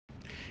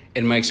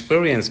In my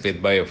experience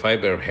with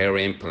Biofiber hair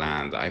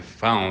implant, I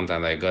found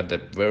and I got the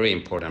very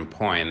important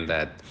point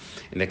that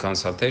in the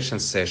consultation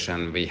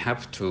session, we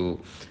have to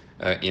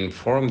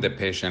inform the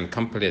patient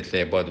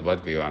completely about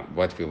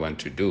what we want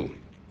to do.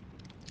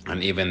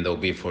 And even though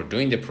before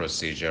doing the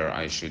procedure,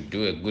 I should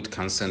do a good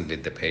consent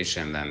with the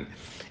patient and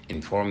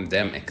inform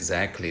them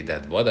exactly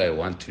that what I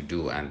want to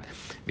do. And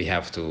we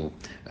have to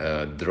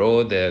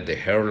draw the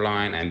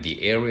hairline and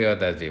the area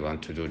that we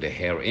want to do the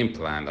hair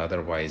implant.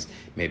 Otherwise,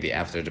 maybe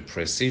after the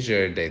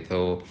procedure, they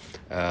thought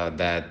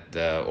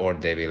or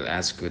they will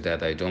ask you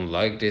that I don't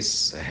like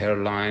this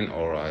hairline,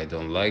 or I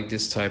don't like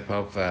this type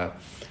of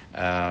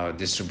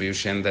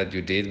distribution that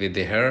you did with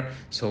the hair.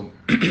 So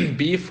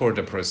before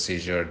the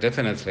procedure,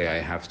 definitely I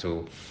have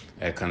to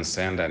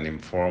consent and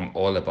inform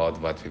all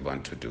about what we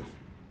want to do.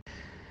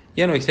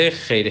 یه نکته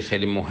خیلی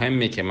خیلی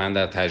مهمی که من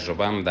در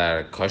تجربه‌ام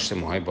در کاشت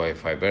موهای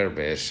بایوفایبر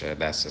بهش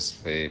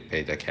دسترسی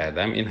پیدا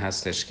کردم این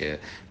هستش که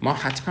ما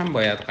حتما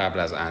باید قبل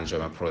از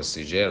انجام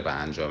پروسیجر و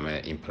انجام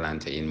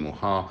ایمپلنت این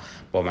موها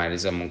با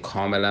مریضمون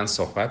کاملا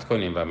صحبت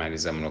کنیم و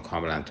مریضمون رو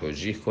کاملا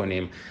توجیه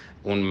کنیم.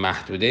 اون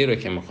محدوده‌ای رو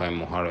که می‌خوایم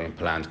موها رو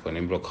ایمپلنت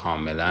کنیم رو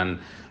کاملا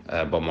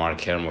با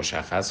مارکر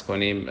مشخص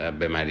کنیم،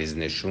 به مریض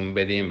نشون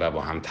بدیم و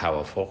با هم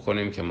توافق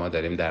کنیم که ما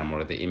داریم در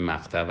مورد این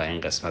مقطع و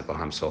این قسمت با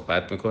هم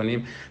صحبت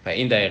میکنیم. و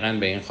این دقیقاً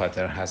به این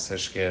خاطر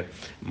هستش که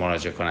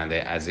مراجعه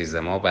کننده عزیز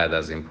ما بعد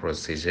از این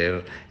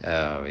پروسیجر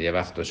یه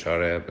وقت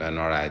دچار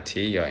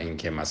ناراحتی یا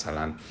اینکه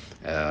مثلا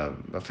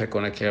فکر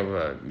کنه که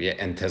یه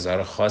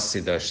انتظار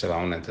خاصی داشته و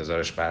اون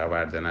انتظارش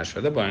برآورده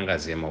نشده، با این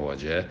قضیه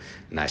مواجه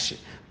نشید.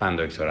 من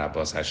دکتر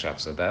عباس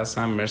اشرفزاده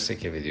هستم. مرسی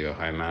که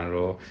ویدیوهای من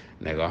رو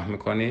نگاه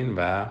میکنین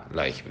و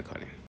لایک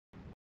میکنین.